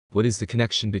What is the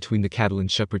connection between the Catalan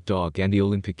Shepherd dog and the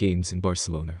Olympic Games in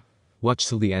Barcelona? Watch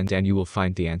till the end and you will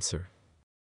find the answer.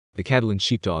 The Catalan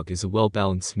Sheepdog is a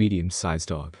well-balanced medium-sized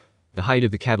dog. The height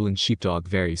of the Catalan Sheepdog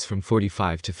varies from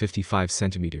 45 to 55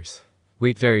 centimeters.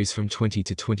 Weight varies from 20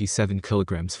 to 27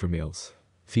 kilograms for males.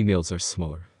 Females are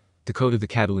smaller. The coat of the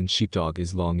Catalan Sheepdog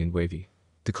is long and wavy.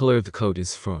 The color of the coat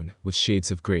is fawn, with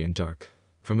shades of gray and dark.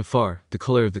 From afar, the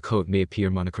color of the coat may appear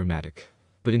monochromatic.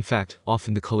 But in fact,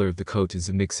 often the color of the coat is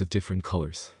a mix of different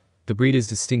colors. The breed is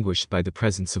distinguished by the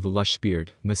presence of a lush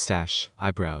beard, mustache,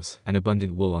 eyebrows, and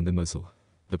abundant wool on the muzzle.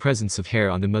 The presence of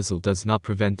hair on the muzzle does not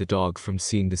prevent the dog from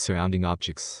seeing the surrounding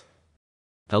objects.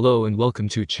 Hello and welcome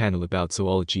to a channel about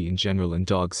zoology in general and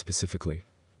dogs specifically.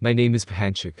 My name is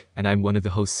Pahanchik, and I'm one of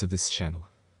the hosts of this channel.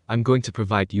 I'm going to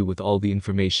provide you with all the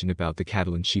information about the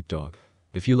Catalan Sheepdog.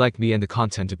 If you like me and the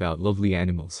content about lovely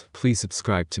animals, please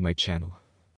subscribe to my channel.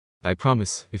 I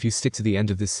promise, if you stick to the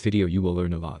end of this video you will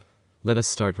learn a lot. Let us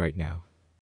start right now.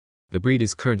 The breed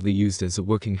is currently used as a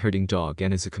working herding dog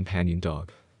and as a companion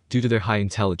dog. Due to their high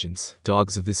intelligence,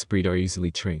 dogs of this breed are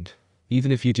easily trained.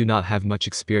 Even if you do not have much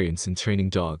experience in training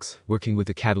dogs, working with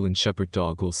a Catalan Shepherd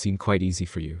dog will seem quite easy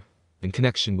for you. In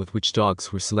connection with which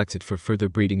dogs were selected for further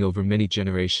breeding over many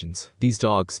generations, these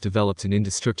dogs developed an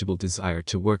indestructible desire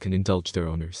to work and indulge their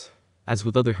owners. As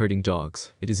with other herding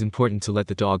dogs, it is important to let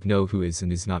the dog know who is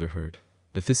and is not a herd.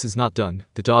 If this is not done,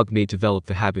 the dog may develop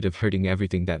the habit of herding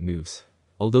everything that moves.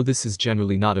 Although this is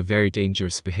generally not a very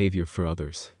dangerous behavior for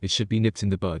others, it should be nipped in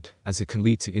the bud, as it can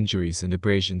lead to injuries and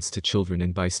abrasions to children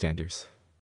and bystanders.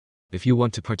 If you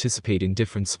want to participate in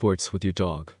different sports with your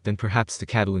dog, then perhaps the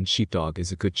Catalan Sheepdog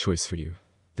is a good choice for you.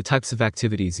 The types of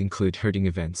activities include herding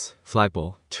events,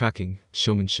 flyball, tracking,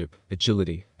 showmanship,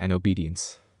 agility, and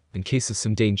obedience. In case of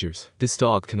some dangers, this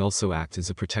dog can also act as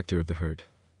a protector of the herd.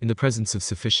 In the presence of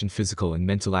sufficient physical and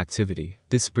mental activity,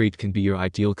 this breed can be your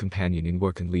ideal companion in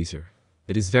work and leisure.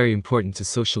 It is very important to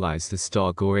socialize this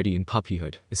dog already in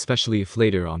puppyhood, especially if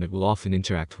later on it will often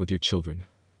interact with your children.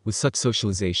 With such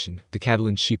socialization, the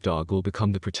Catalan Sheepdog will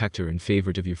become the protector and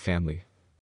favorite of your family.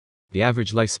 The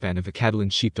average lifespan of a Catalan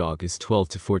Sheepdog is 12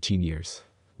 to 14 years.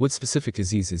 What specific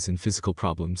diseases and physical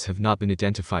problems have not been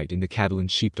identified in the Catalan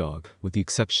Sheepdog, with the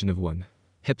exception of one.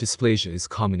 Hip dysplasia is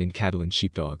common in Catalan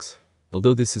Sheepdogs.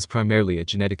 Although this is primarily a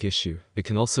genetic issue, it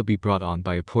can also be brought on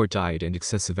by a poor diet and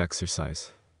excessive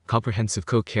exercise. Comprehensive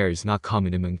coat care is not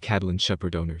common among Catalan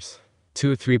Shepherd owners.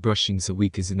 2 or 3 brushings a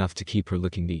week is enough to keep her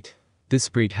looking neat. This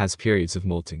breed has periods of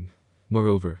molting.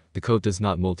 Moreover, the coat does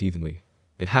not molt evenly.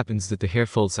 It happens that the hair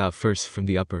falls out first from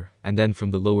the upper, and then from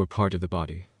the lower part of the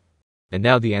body. And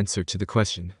now the answer to the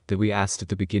question that we asked at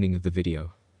the beginning of the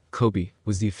video. Kobe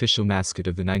was the official mascot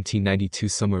of the 1992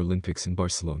 Summer Olympics in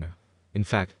Barcelona. In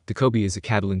fact, the Kobe is a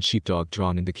Catalan Sheepdog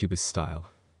drawn in the Cubist style.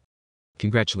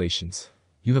 Congratulations!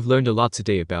 You have learned a lot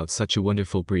today about such a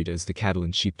wonderful breed as the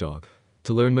Catalan Sheepdog.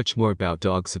 To learn much more about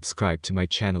dogs, subscribe to my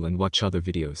channel and watch other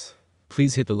videos.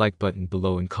 Please hit the like button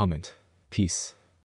below and comment. Peace.